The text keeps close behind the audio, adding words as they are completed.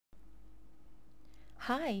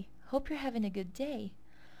Hi, hope you're having a good day.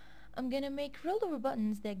 I'm gonna make rollover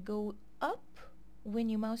buttons that go up when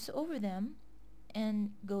you mouse over them and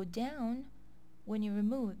go down when you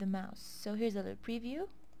remove the mouse. So here's a little preview,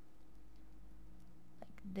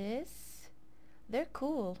 like this. They're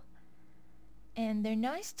cool and they're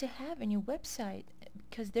nice to have in your website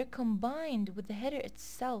because they're combined with the header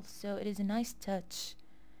itself, so it is a nice touch.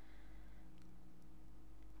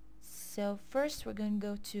 So first we're going to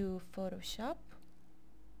go to Photoshop.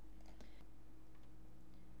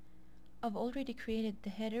 I've already created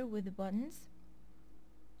the header with the buttons.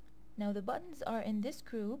 Now the buttons are in this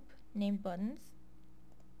group named buttons.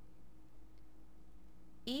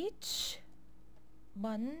 Each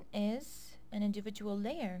button is an individual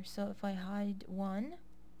layer, so if I hide one,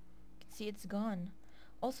 you can see it's gone.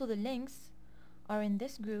 Also the links are in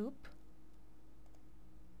this group,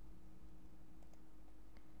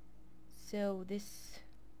 so this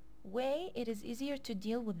way it is easier to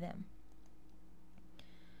deal with them.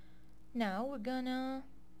 Now we're gonna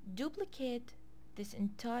duplicate this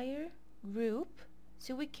entire group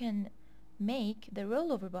so we can make the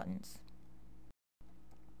rollover buttons.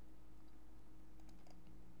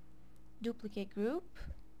 Duplicate group,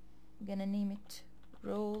 I'm gonna name it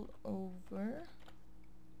rollover.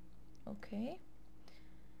 Okay,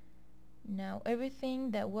 now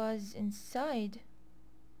everything that was inside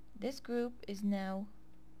this group is now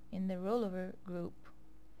in the rollover group.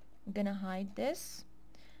 I'm gonna hide this.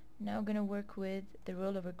 Now I'm gonna work with the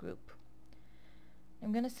rollover group.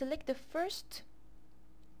 I'm gonna select the first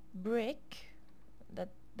brick, that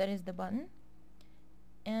is the button,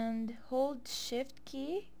 and hold shift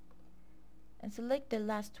key and select the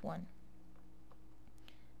last one.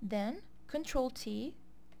 Then Control T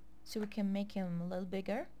so we can make him a little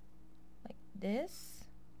bigger, like this.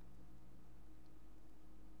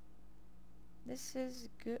 This is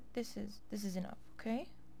good. This is enough. Okay,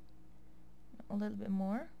 a little bit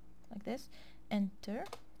more, like this. Enter.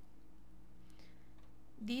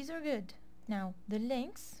 These are good. Now the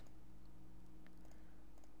links,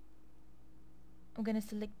 I'm gonna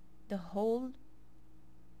select the whole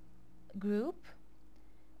group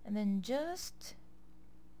and then just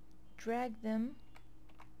drag them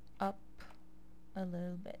up a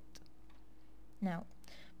little bit. Now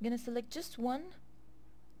I'm gonna select just one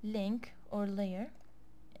link or layer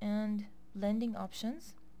and blending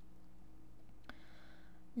options.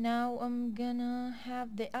 Now I'm gonna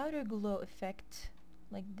have the outer glow effect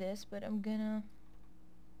like this, but I'm gonna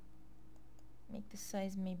make the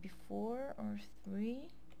size maybe 4 or 3.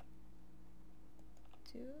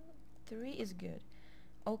 3 is good.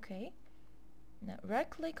 Okay, now right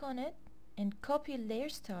click on it and copy layer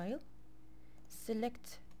style,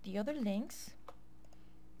 select the other links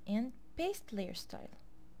and paste layer style,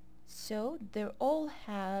 so they're all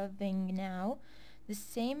having now the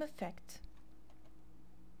same effect,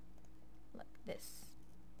 like this.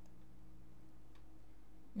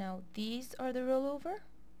 Now these are the rollover.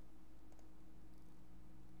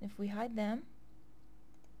 If we hide them,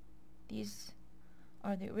 these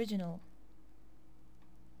are the original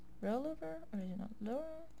rollover, original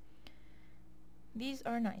lower. These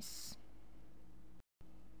are nice.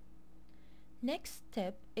 Next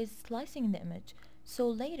step is slicing the image, so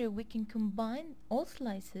later we can combine all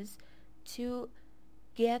slices to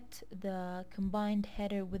get the combined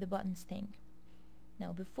header with the buttons thing.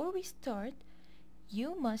 Now before we start,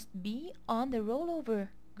 you must be on the rollover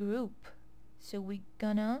group, so we're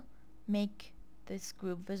gonna make this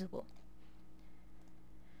group visible.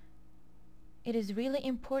 It is really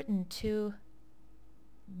important to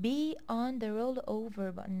be on the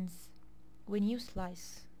rollover buttons when you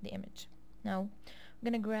slice the image. Now I'm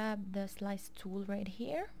gonna grab the slice tool right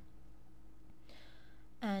here,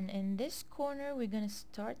 and in this corner we're gonna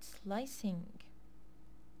start slicing.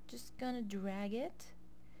 Just gonna drag it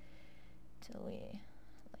till we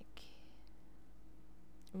like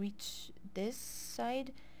reach this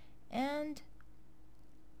side and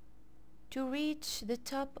to reach the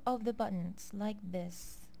top of the buttons like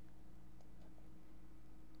this.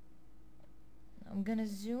 I'm gonna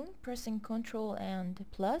zoom, pressing Ctrl and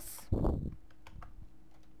plus.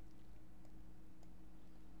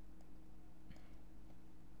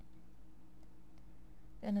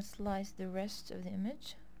 Gonna slice the rest of the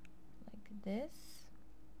image like this.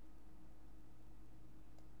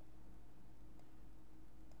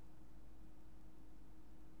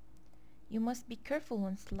 You must be careful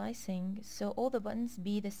when slicing, so all the buttons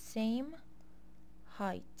be the same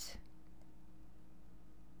height.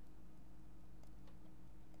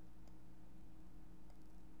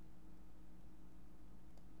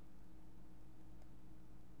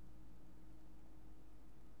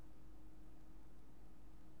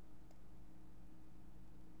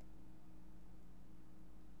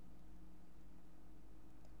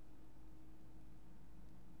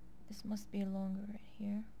 this must be longer right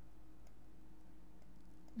here.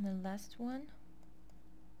 And the last one.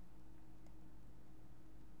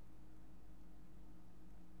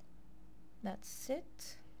 That's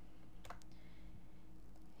it.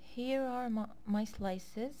 Here are my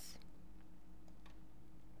slices.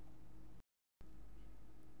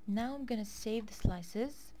 Now I'm gonna save the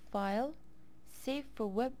slices. File, save for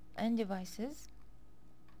web and devices.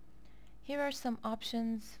 Here are some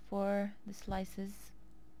options for the slices.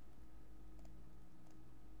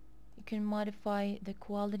 You can modify the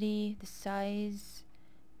quality, the size,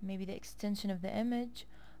 maybe the extension of the image,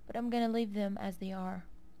 but I'm gonna leave them as they are.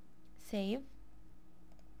 Save.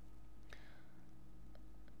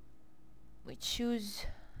 We choose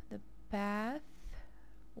the path.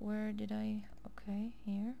 Where did I? Okay,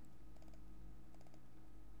 here.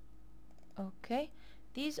 Okay,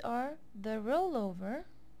 these are the rollover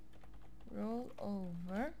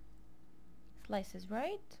slices,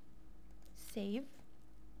 right? Save.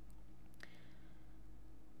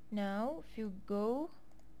 Now if you go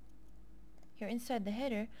here inside the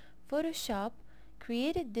header, Photoshop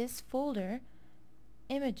created this folder,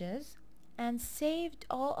 images, and saved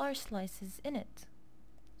all our slices in it.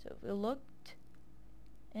 So if we looked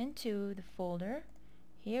into the folder,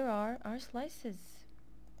 here are our slices.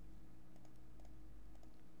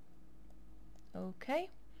 Okay,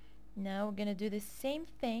 now we're gonna do the same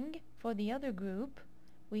thing for the other group.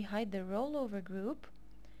 We hide the rollover group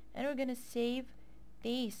and we're gonna save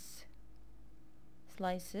these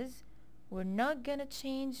slices. We're not gonna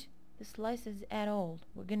change the slices at all.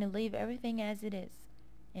 We're gonna leave everything as it is.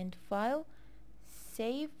 And file,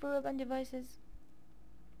 save for web and devices.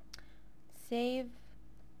 Save.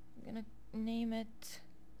 I'm gonna name it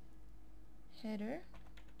header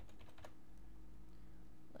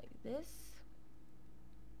like this.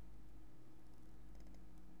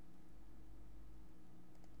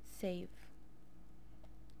 Save.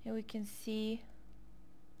 Here we can see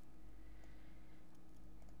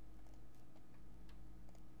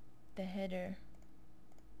the header,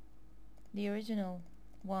 the original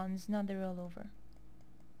ones, not the rollover.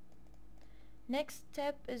 Next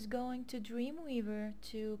step is going to Dreamweaver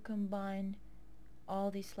to combine all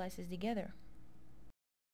these slices together.